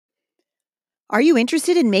Are you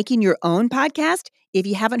interested in making your own podcast? If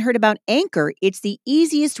you haven't heard about Anchor, it's the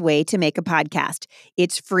easiest way to make a podcast.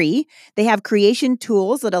 It's free. They have creation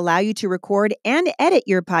tools that allow you to record and edit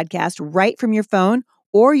your podcast right from your phone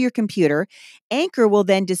or your computer. Anchor will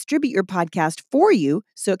then distribute your podcast for you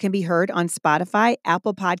so it can be heard on Spotify,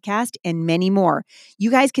 Apple Podcast, and many more.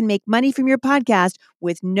 You guys can make money from your podcast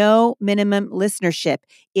with no minimum listenership.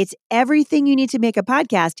 It's everything you need to make a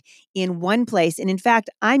podcast in one place. And in fact,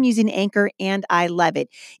 I'm using Anchor and I love it.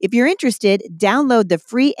 If you're interested, download the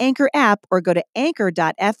free Anchor app or go to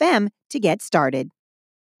anchor.fm to get started.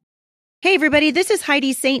 Hey, everybody, this is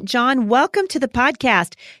Heidi St. John. Welcome to the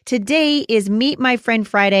podcast. Today is Meet My Friend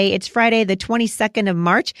Friday. It's Friday, the 22nd of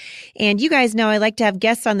March. And you guys know I like to have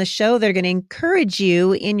guests on the show that are going to encourage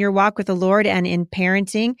you in your walk with the Lord and in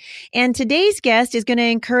parenting. And today's guest is going to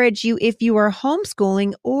encourage you if you are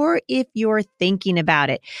homeschooling or if you're thinking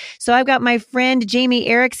about it. So I've got my friend Jamie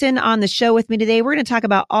Erickson on the show with me today. We're going to talk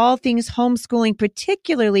about all things homeschooling,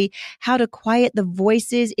 particularly how to quiet the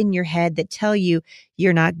voices in your head that tell you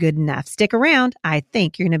you're not good enough. Stick around. I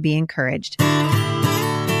think you're going to be encouraged.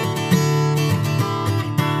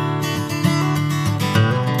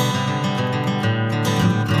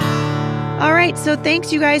 All right. So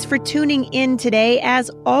thanks you guys for tuning in today. As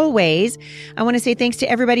always, I want to say thanks to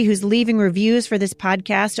everybody who's leaving reviews for this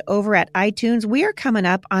podcast over at iTunes. We are coming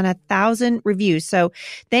up on 1,000 reviews. So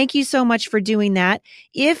thank you so much for doing that.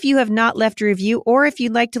 If you have not left a review or if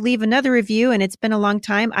you'd like to leave another review and it's been a long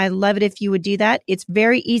time, I love it if you would do that. It's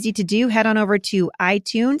very easy to do. Head on over to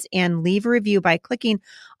iTunes and leave a review by clicking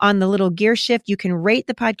on the little gear shift. You can rate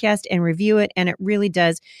the podcast and review it, and it really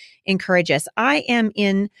does encourage us. I am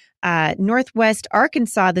in Northwest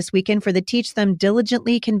Arkansas this weekend for the Teach Them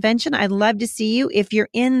Diligently convention. I'd love to see you. If you're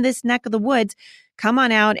in this neck of the woods, come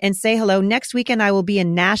on out and say hello. Next weekend, I will be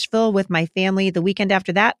in Nashville with my family. The weekend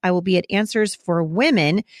after that, I will be at Answers for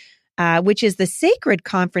Women, which is the Sacred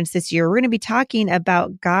Conference this year. We're going to be talking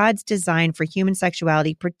about God's design for human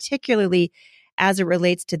sexuality, particularly as it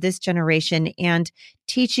relates to this generation, and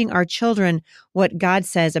teaching our children what God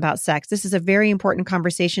says about sex. This is a very important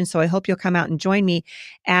conversation, so I hope you'll come out and join me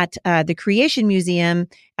at the Creation Museum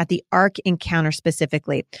at the Ark Encounter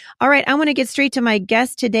specifically. All right, I want to get straight to my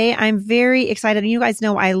guest today. I'm very excited. You guys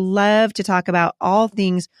know I love to talk about all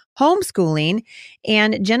things homeschooling,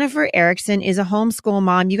 and Jennifer Erickson is a homeschool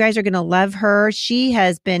mom. You guys are going to love her. She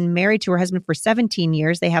has been married to her husband for 17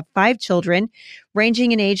 years. They have 5 children,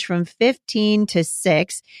 ranging in age from 15 to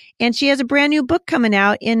 6, and she has a brand new book coming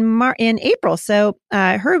out in April. So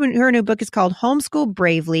her new book is called Homeschool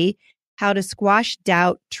Bravely: How to Squash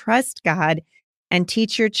Doubt, Trust God, and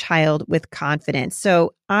Teach Your Child with Confidence.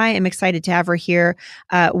 So I am excited to have her here.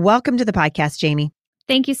 Welcome to the podcast, Jamie.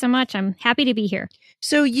 Thank you so much. I'm happy to be here.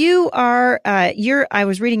 So you are, I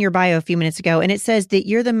was reading your bio a few minutes ago, and it says that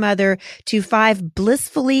you're the mother to 5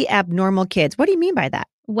 blissfully abnormal kids. What do you mean by that?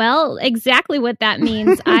 Well, exactly what that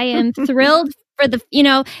means. I am thrilled for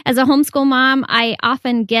as a homeschool mom, I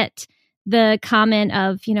often get the comment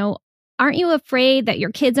of, aren't you afraid that your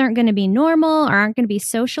kids aren't going to be normal or aren't going to be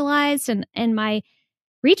socialized? And my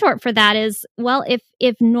retort for that is, well,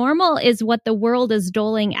 if normal is what the world is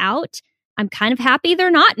doling out, I'm kind of happy they're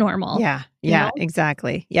not normal. Yeah,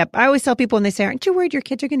 exactly. Yep. I always tell people when they say, aren't you worried your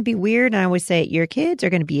kids are going to be weird? And I always say, your kids are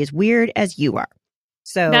going to be as weird as you are.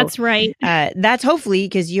 So that's right. That's hopefully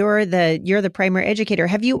because you're the primary educator.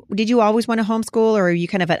 Did you always want to homeschool, or are you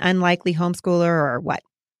kind of an unlikely homeschooler, or what?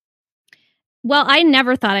 Well, I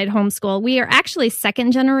never thought I'd homeschool. We are actually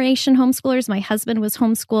second generation homeschoolers. My husband was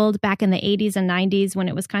homeschooled back in the 80s and 90s when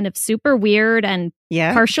it was kind of super weird and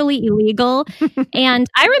partially illegal. And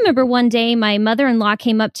I remember one day my mother-in-law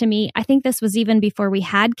came up to me. I think this was even before we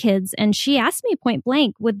had kids. And she asked me point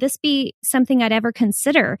blank, would this be something I'd ever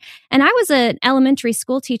consider? And I was an elementary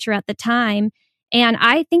school teacher at the time. And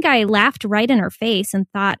I think I laughed right in her face and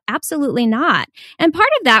thought, absolutely not. And part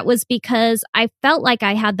of that was because I felt like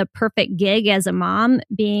I had the perfect gig as a mom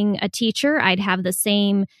being a teacher. I'd have the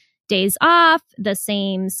same days off, the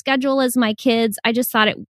same schedule as my kids. I just thought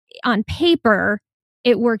on paper,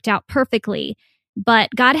 it worked out perfectly. But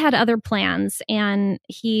God had other plans, and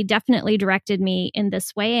he definitely directed me in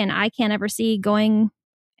this way. And I can't ever see doing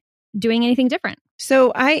anything different.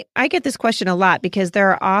 So I get this question a lot because there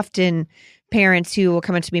are often parents who will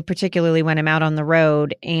come up to me, particularly when I'm out on the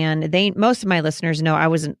road, and most of my listeners know I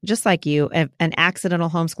wasn't, just like you, an accidental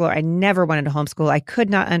homeschooler. I never wanted to homeschool. I could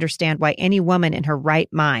not understand why any woman in her right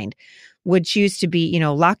mind would choose to be,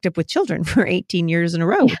 locked up with children for 18 years in a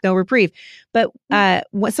row with no reprieve. But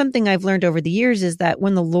something I've learned over the years is that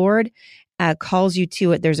when the Lord calls you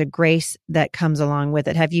to it, there's a grace that comes along with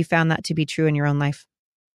it. Have you found that to be true in your own life?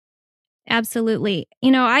 Absolutely.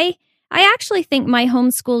 I actually think my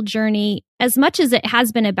homeschool journey, as much as it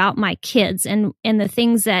has been about my kids and the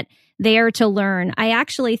things that they are to learn, I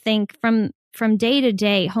actually think from day to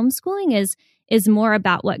day, homeschooling is more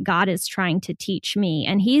about what God is trying to teach me.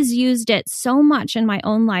 And he's used it so much in my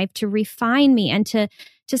own life to refine me and to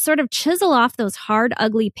sort of chisel off those hard,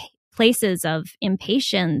 ugly places of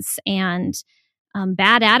impatience and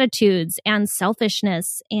bad attitudes and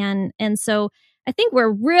selfishness. And so I think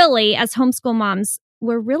we're really, as homeschool moms,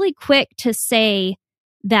 we're really quick to say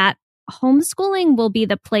that homeschooling will be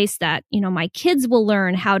the place that, my kids will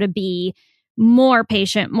learn how to be more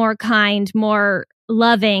patient, more kind, more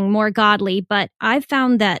loving, more godly. But I've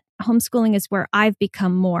found that homeschooling is where I've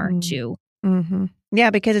become more too. Mm-hmm. Yeah,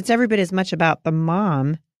 because it's every bit as much about the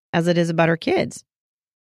mom as it is about her kids.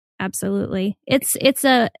 Absolutely. It's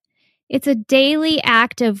a daily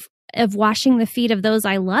act of washing the feet of those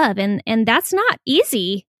I love. And that's not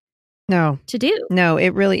easy. To do. No,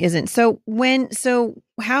 it really isn't. So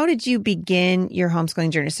how did you begin your homeschooling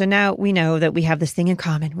journey? So now we know that we have this thing in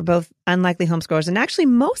common. We're both unlikely homeschoolers. And actually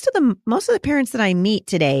most of the parents that I meet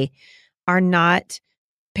today are not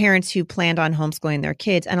parents who planned on homeschooling their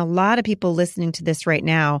kids. And a lot of people listening to this right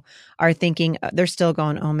now are thinking, they're still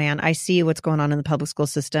going, oh man, I see what's going on in the public school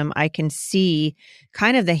system. I can see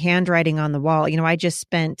kind of the handwriting on the wall. I just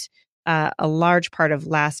spent a large part of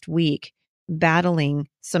last week battling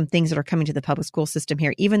some things that are coming to the public school system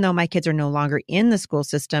here. Even though my kids are no longer in the school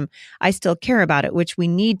system, I still care about it, which we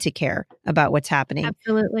need to care about what's happening.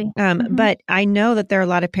 Absolutely. But I know that there are a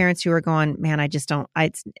lot of parents who are going, man, I just don't,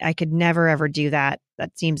 I could never, ever do that.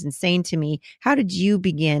 That seems insane to me. How did you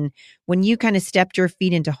begin when you kind of stepped your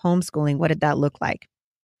feet into homeschooling? What did that look like?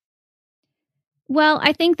 Well,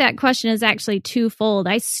 I think that question is actually twofold.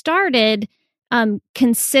 I started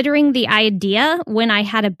considering the idea when I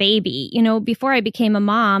had a baby. Before I became a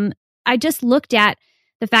mom, I just looked at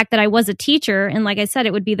the fact that I was a teacher. And like I said,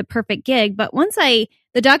 it would be the perfect gig. But once the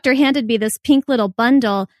doctor handed me this pink little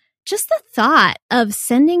bundle, just the thought of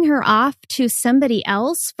sending her off to somebody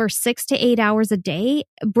else for 6 to 8 hours a day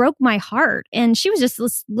broke my heart. And she was just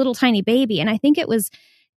this little tiny baby. And I think it was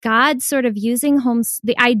God sort of using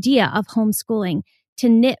the idea of homeschooling to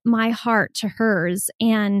knit my heart to hers.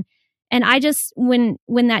 And I just, when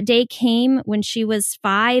that day came, when she was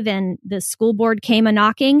 5 and the school board came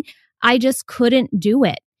a-knocking, I just couldn't do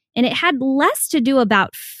it. And it had less to do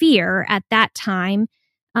about fear at that time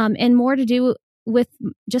and more to do with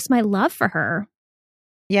just my love for her.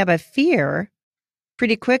 Yeah, but fear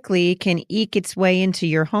pretty quickly can eke its way into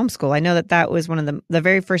your homeschool. I know that was one of the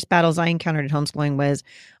very first battles I encountered at homeschooling was,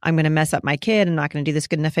 I'm going to mess up my kid. I'm not going to do this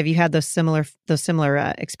good enough. Have you had those similar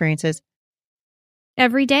experiences?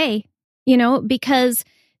 Every day. Because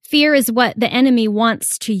fear is what the enemy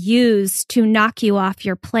wants to use to knock you off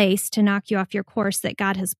your place, to knock you off your course that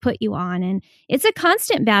God has put you on. And it's a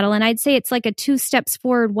constant battle. And I'd say it's like a 2 steps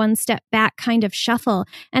forward, 1 step back kind of shuffle.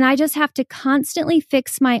 And I just have to constantly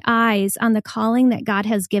fix my eyes on the calling that God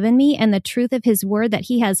has given me and the truth of his word, that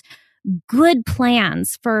he has good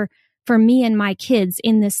plans for me and my kids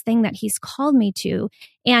in this thing that he's called me to.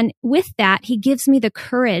 And with that, he gives me the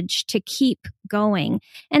courage to keep going.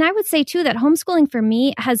 And I would say too, that homeschooling for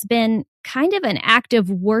me has been kind of an act of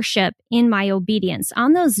worship in my obedience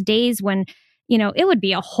on those days when, it would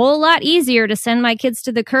be a whole lot easier to send my kids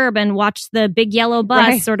to the curb and watch the big yellow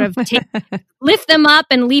bus sort of lift them up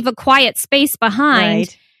and leave a quiet space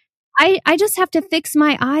behind. Right. I just have to fix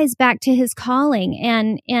my eyes back to his calling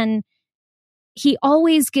and he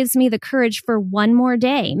always gives me the courage for one more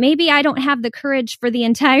day. Maybe I don't have the courage for the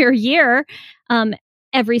entire year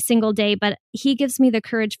every single day, but he gives me the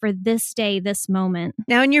courage for this day, this moment.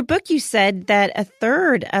 Now, in your book, you said that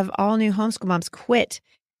 1/3 of all new homeschool moms quit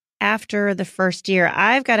after the first year.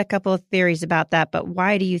 I've got a couple of theories about that, but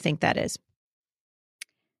why do you think that is?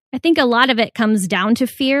 I think a lot of it comes down to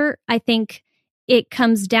fear. I think it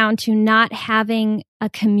comes down to not having a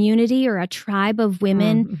community or a tribe of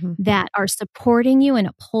women that are supporting you and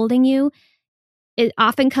upholding you. It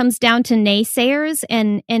often comes down to naysayers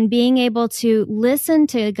and being able to listen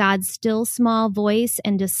to God's still small voice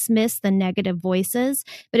and dismiss the negative voices.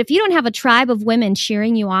 But if you don't have a tribe of women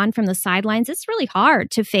cheering you on from the sidelines, it's really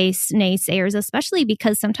hard to face naysayers, especially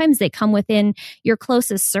because sometimes they come within your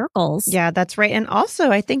closest circles. Yeah, that's right. And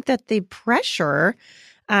also, I think that the pressure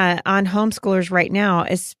on homeschoolers right now,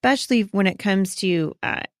 especially when it comes to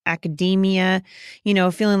academia,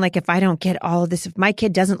 feeling like if I don't get all of this, if my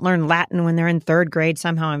kid doesn't learn Latin when they're in 3rd grade,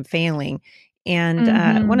 somehow I'm failing.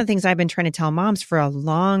 And one of the things I've been trying to tell moms for a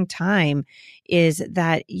long time is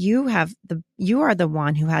that you are the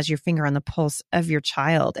one who has your finger on the pulse of your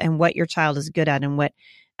child and what your child is good at and what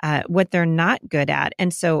what they're not good at.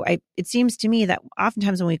 And so it seems to me that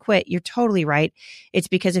oftentimes when we quit, you're totally right. It's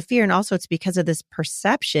because of fear. And also it's because of this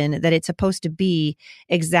perception that it's supposed to be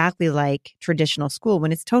exactly like traditional school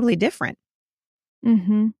when it's totally different.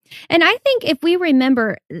 Mm-hmm. And I think if we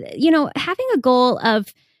remember, having a goal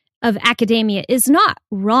of academia is not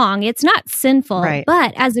wrong. It's not sinful. Right.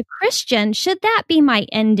 But as a Christian, should that be my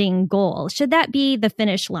ending goal? Should that be the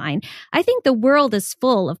finish line? I think the world is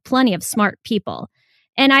full of plenty of smart people.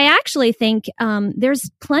 And I actually think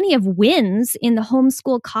there's plenty of wins in the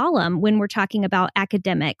homeschool column when we're talking about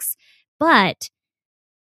academics. But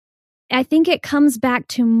I think it comes back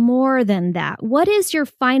to more than that. What is your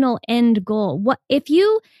final end goal? What if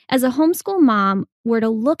you, as a homeschool mom, were to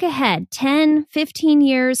look ahead 10, 15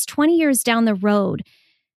 years, 20 years down the road,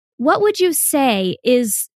 what would you say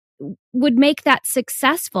would make that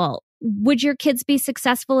successful? Would your kids be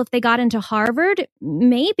successful if they got into Harvard?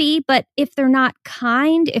 Maybe, but if they're not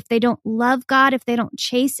kind, if they don't love God, if they don't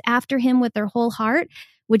chase after him with their whole heart,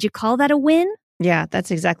 would you call that a win? Yeah, that's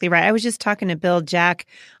exactly right. I was just talking to Bill Jack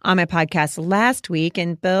on my podcast last week,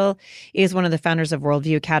 and Bill is one of the founders of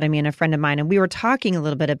Worldview Academy and a friend of mine. And we were talking a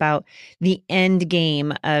little bit about the end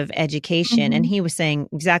game of education. Mm-hmm. And he was saying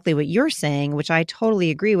exactly what you're saying, which I totally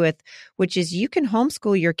agree with, which is you can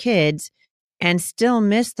homeschool your kids and still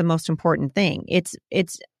miss the most important thing. It's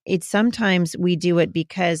sometimes we do it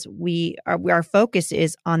because our focus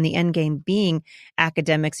is on the end game being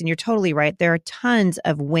academics. And you're totally right. There are tons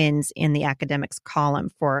of wins in the academics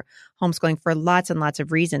column for homeschooling for lots and lots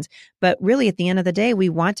of reasons. But really, at the end of the day, we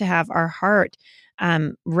want to have our heart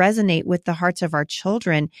resonate with the hearts of our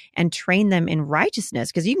children and train them in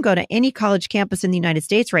righteousness. Because you can go to any college campus in the United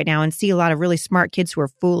States right now and see a lot of really smart kids who are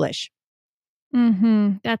foolish.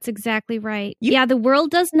 Mm-hmm. That's exactly right. Yeah, the world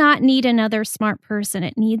does not need another smart person.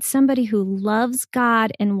 It needs somebody who loves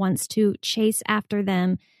God and wants to chase after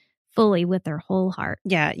them fully with their whole heart.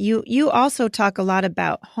 Yeah, you also talk a lot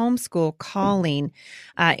about homeschool calling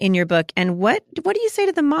in your book. And what do you say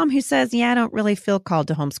to the mom who says, "Yeah, I don't really feel called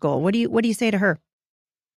to homeschool"? What do you say to her?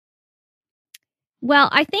 Well,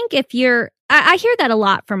 I think if I hear that a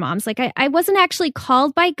lot from moms. Like, I wasn't actually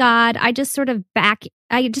called by God. I just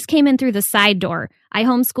I just came in through the side door. I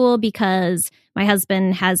homeschool because my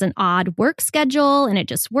husband has an odd work schedule and it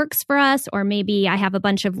just works for us. Or maybe I have a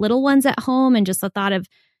bunch of little ones at home and just the thought of,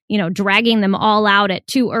 dragging them all out at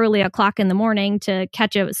too early o'clock in the morning to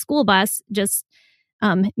catch a school bus just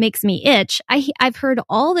makes me itch. I've heard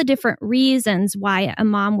all the different reasons why a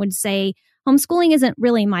mom would say, homeschooling isn't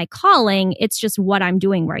really my calling. It's just what I'm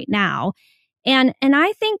doing right now. And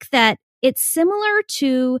I think that it's similar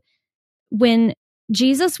to when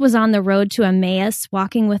Jesus was on the road to Emmaus,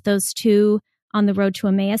 walking with those two on the road to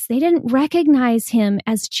Emmaus. They didn't recognize him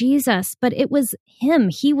as Jesus, but it was him.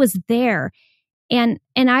 He was there. And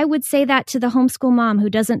I would say that to the homeschool mom who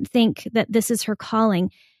doesn't think that this is her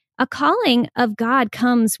calling. A calling of God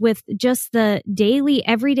comes with just the daily,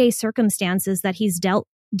 everyday circumstances that he's dealt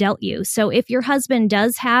you. So if your husband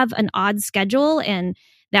does have an odd schedule and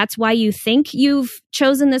that's why you think you've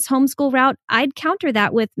chosen this homeschool route, I'd counter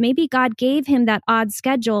that with maybe God gave him that odd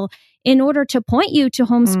schedule in order to point you to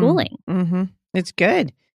homeschooling. Mm-hmm. It's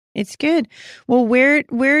good. It's good. Well,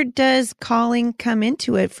 where does calling come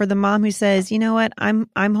into it for the mom who says, you know what, I'm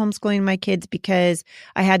homeschooling my kids because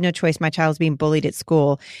I had no choice. My child's being bullied at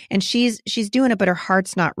school, and she's doing it, but her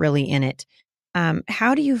heart's not really in it.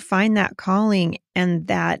 How do you find that calling and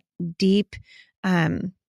that deep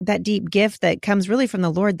gift that comes really from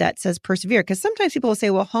the Lord that says persevere? Because sometimes people will say,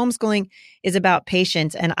 well, homeschooling is about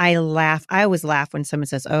patience. And I always laugh when someone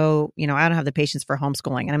says, oh, I don't have the patience for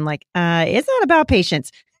homeschooling. And I'm like, it's not about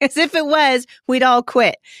patience. As if it was, we'd all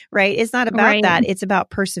quit, right? It's not about that. It's about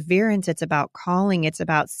perseverance. It's about calling. It's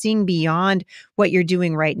about seeing beyond what you're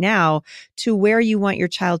doing right now to where you want your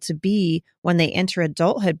child to be when they enter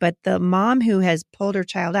adulthood. But the mom who has pulled her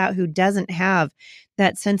child out, who doesn't have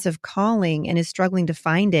that sense of calling and is struggling to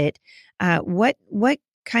find it, what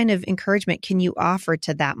kind of encouragement can you offer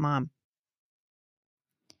to that mom?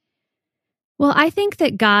 Well, I think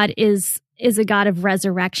that God is a God of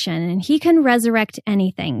resurrection, and he can resurrect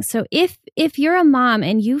anything. So if you're a mom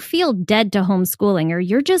and you feel dead to homeschooling, or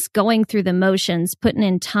you're just going through the motions, putting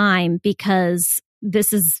in time because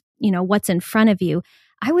this is, what's in front of you,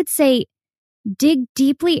 I would say dig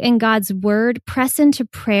deeply in God's word, press into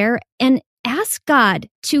prayer, and ask God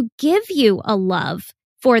to give you a love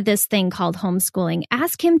for this thing called homeschooling.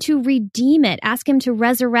 Ask him to redeem it. Ask him to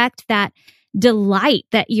resurrect that delight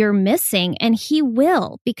that you're missing, and he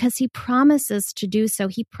will, because he promises to do so.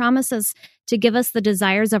 He promises to give us the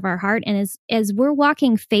desires of our heart, and as we're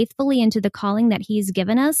walking faithfully into the calling that he's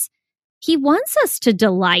given us, he wants us to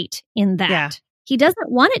delight in that. Yeah. He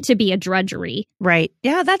doesn't want it to be a drudgery. Right.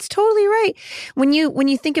 Yeah, that's totally right. When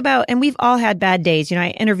you think about, and we've all had bad days. I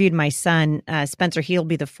interviewed my son, Spencer. He'll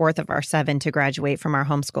be the fourth of our 7 to graduate from our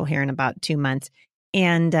homeschool here in about 2 months.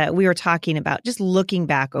 And we were talking about just looking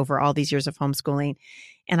back over all these years of homeschooling.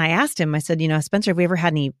 And I asked him, I said, Spencer, have we ever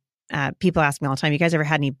had any, people ask me all the time, you guys ever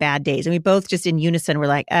had any bad days? And we both just in unison were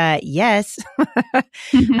like, yes.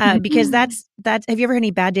 Because that's, have you ever had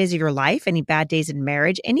any bad days of your life? Any bad days in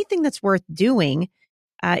marriage? Anything that's worth doing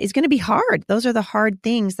is going to be hard. Those are the hard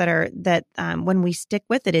things that when we stick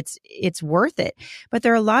with it, it's worth it. But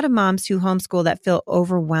there are a lot of moms who homeschool that feel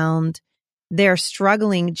overwhelmed. They're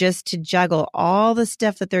struggling just to juggle all the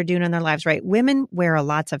stuff that they're doing in their lives, right? Women wear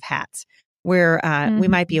lots of hats. Where we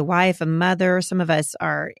might be a wife, a mother. Some of us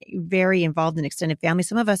are very involved in extended family.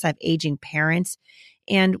 Some of us have aging parents,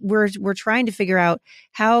 and we're trying to figure out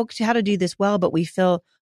how to do this well, but we feel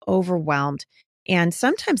overwhelmed. And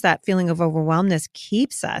sometimes that feeling of overwhelmedness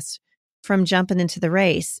keeps us from jumping into the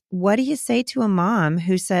race. What do you say to a mom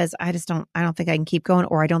who says, I don't think I can keep going,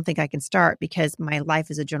 or I don't think I can start because my life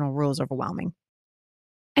as a general rule is overwhelming?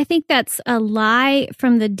 I think that's a lie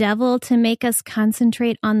from the devil to make us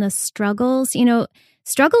concentrate on the struggles.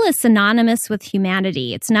 Struggle is synonymous with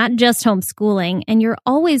humanity. It's not just homeschooling, and you're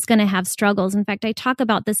always going to have struggles. In fact, I talk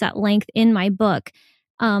about this at length in my book.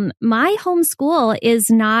 My homeschool is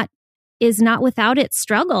not without its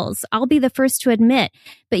struggles. I'll be the first to admit,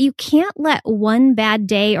 but you can't let one bad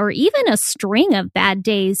day or even a string of bad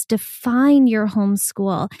days define your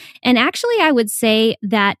homeschool. And actually, I would say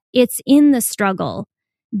that it's in the struggle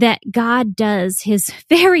that God does his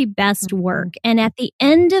very best work. And at the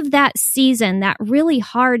end of that season, that really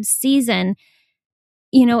hard season,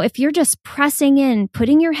 if you're just pressing in,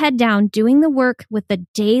 putting your head down, doing the work with the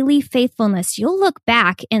daily faithfulness, you'll look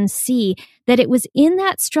back and see that it was in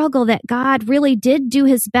that struggle that God really did do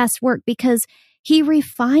his best work, because he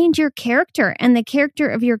refined your character and the character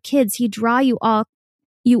of your kids. He draw you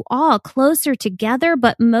all closer together,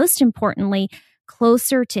 but most importantly,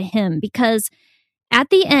 closer to him, because at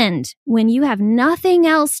the end, when you have nothing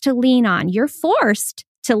else to lean on, you're forced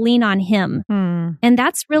to lean on him. And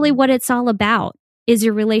that's really what it's all about, is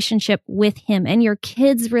your relationship with him and your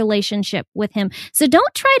kids' relationship with him. So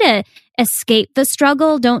don't try to escape the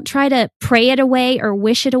struggle. Don't try to pray it away or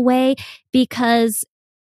wish it away, because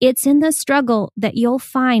it's in the struggle that you'll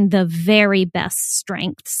find the very best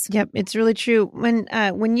strengths. Yep, it's really true.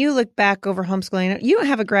 When you look back over homeschooling, you don't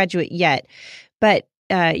have a graduate yet, but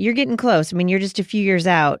you're getting close. I mean, you're just a few years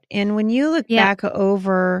out. And when you look back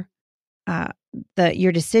over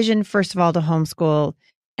your decision, first of all, to homeschool,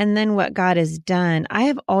 and then what God has done, I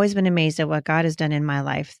have always been amazed at what God has done in my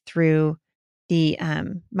life through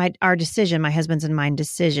our decision, my husband's and mine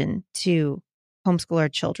decision to homeschool our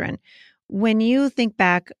children. When you think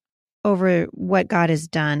back over what God has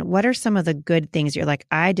done, what are some of the good things you're like,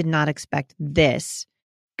 I did not expect this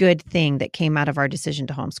good thing that came out of our decision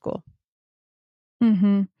to homeschool?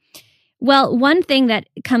 Mm-hmm. Well, one thing that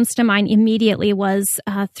comes to mind immediately was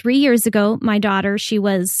 3 years ago, my daughter, she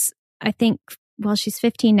was, I think, she's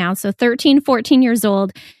 15 now, so 13, 14 years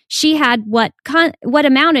old. She had what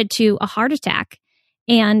amounted to a heart attack.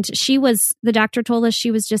 And the doctor told us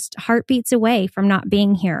she was just heartbeats away from not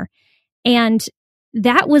being here. And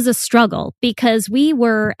that was a struggle, because we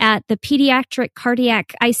were at the pediatric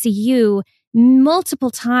cardiac ICU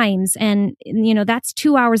multiple times. And, that's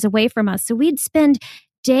 2 hours away from us. So we'd spend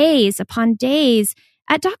days upon days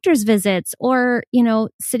at doctor's visits, or,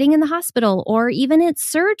 sitting in the hospital, or even at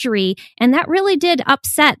surgery. And that really did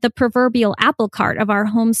upset the proverbial apple cart of our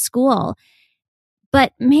homeschool.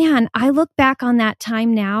 But man, I look back on that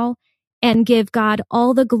time now and give God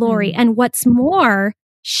all the glory. And what's more,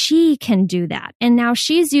 she can do that. And now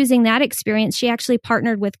she's using that experience. She actually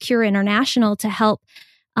partnered with Cure International to help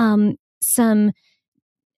some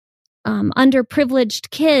underprivileged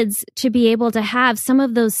kids to be able to have some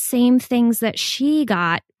of those same things that she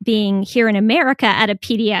got being here in America at a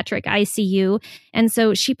pediatric ICU. And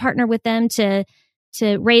so she partnered with them to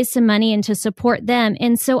raise some money and to support them.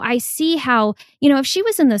 And so I see how, if she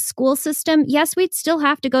was in the school system, yes, we'd still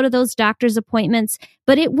have to go to those doctor's appointments,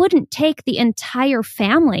 but it wouldn't take the entire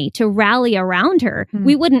family to rally around her.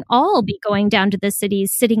 We wouldn't all be going down to the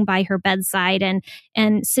cities, sitting by her bedside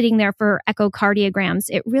and sitting there for echocardiograms.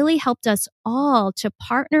 It really helped us all to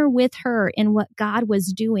partner with her in what God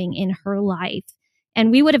was doing in her life. And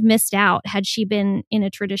we would have missed out had she been in a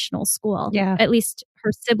traditional school. Yeah. At least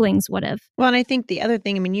her siblings would have. Well, and I think the other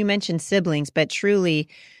thing, you mentioned siblings, but truly,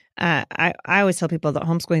 I always tell people that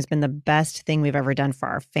homeschooling has been the best thing we've ever done for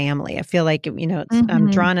our family. I feel like,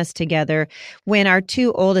 it's drawn us together. When our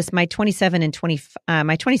two oldest, my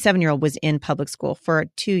 27-year-old was in public school for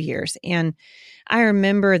 2 years. And I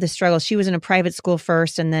remember the struggle. She was in a private school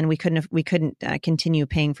first, and then we couldn't continue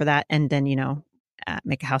paying for that. And then,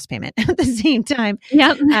 make a house payment at the same time.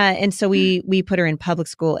 Yep. And so we put her in public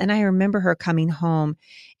school. And I remember her coming home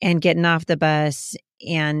and getting off the bus,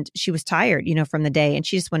 and she was tired, from the day, and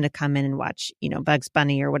she just wanted to come in and watch, Bugs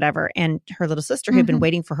Bunny or whatever. And her little sister, who'd been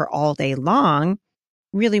waiting for her all day long,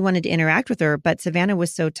 really wanted to interact with her. But Savannah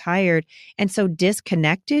was so tired and so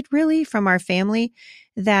disconnected really from our family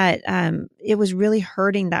that it was really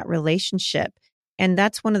hurting that relationship. And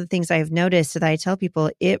that's one of the things I've noticed that I tell people,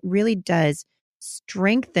 it really does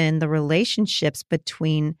strengthen the relationships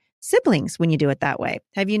between siblings when you do it that way.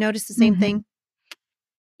 Have you noticed the same thing?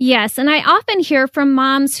 Yes. And I often hear from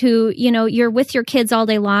moms who, you're with your kids all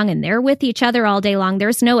day long and they're with each other all day long.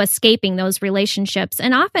 There's no escaping those relationships.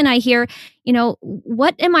 And often I hear,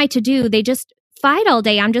 what am I to do? They just fight all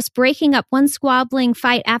day. I'm just breaking up one squabbling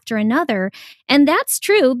fight after another. And that's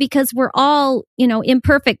true because we're all,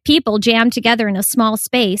 imperfect people jammed together in a small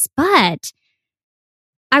space. But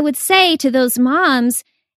I would say to those moms,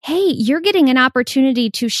 hey, you're getting an opportunity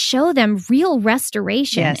to show them real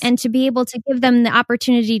restoration and to be able to give them the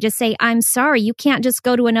opportunity to say, I'm sorry, you can't just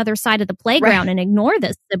go to another side of the playground and ignore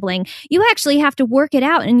this sibling. You actually have to work it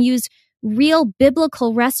out and use real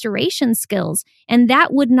biblical restoration skills. And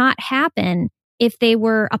that would not happen if they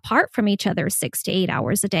were apart from each other 6 to 8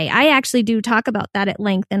 hours a day. I actually do talk about that at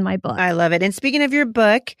length in my book. I love it. And speaking of your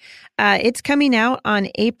book, it's coming out on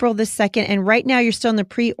April the 2nd. And right now you're still in the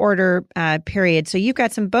pre-order period. So you've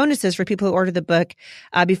got some bonuses for people who order the book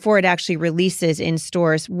before it actually releases in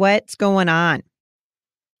stores. What's going on?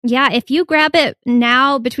 Yeah, if you grab it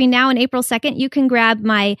now, between now and April 2nd, you can grab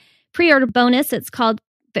my pre-order bonus. It's called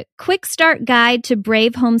The Quick Start Guide to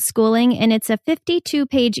Brave Homeschooling, and it's a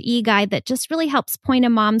 52-page e-guide that just really helps point a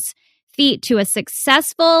mom's feet to a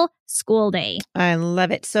successful school day. I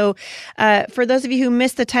love it. So for those of you who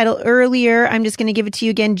missed the title earlier, I'm just going to give it to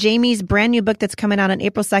you again. Jamie's brand new book that's coming out on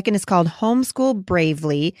April 2nd is called Homeschool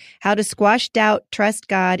Bravely: How to Squash Doubt, Trust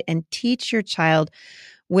God, and Teach Your Child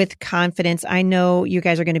with Confidence. I know you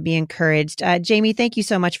guys are going to be encouraged. Jamie, thank you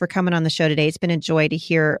so much for coming on the show today. It's been a joy to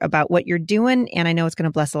hear about what you're doing, and I know it's going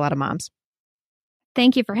to bless a lot of moms.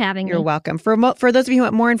 Thank you for having me. You're welcome. For those of you who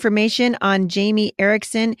want more information on Jamie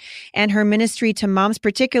Erickson and her ministry to moms,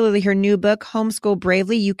 particularly her new book, Homeschool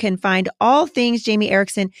Bravely, you can find all things Jamie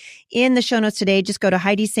Erickson in the show notes today. Just go to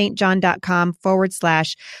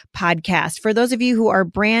HeidiSt.John.com/podcast. For those of you who are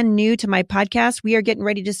brand new to my podcast, we are getting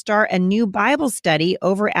ready to start a new Bible study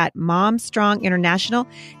over at Mom Strong International.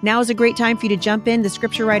 Now is a great time for you to jump in. The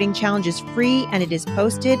scripture writing challenge is free and it is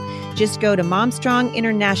posted. Just go to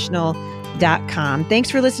momstronginternational.com. Thanks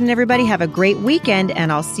for listening, everybody. Have a great weekend,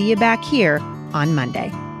 and I'll see you back here on Monday.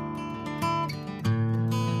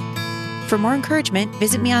 For more encouragement,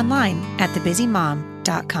 visit me online at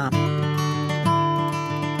thebusymom.com.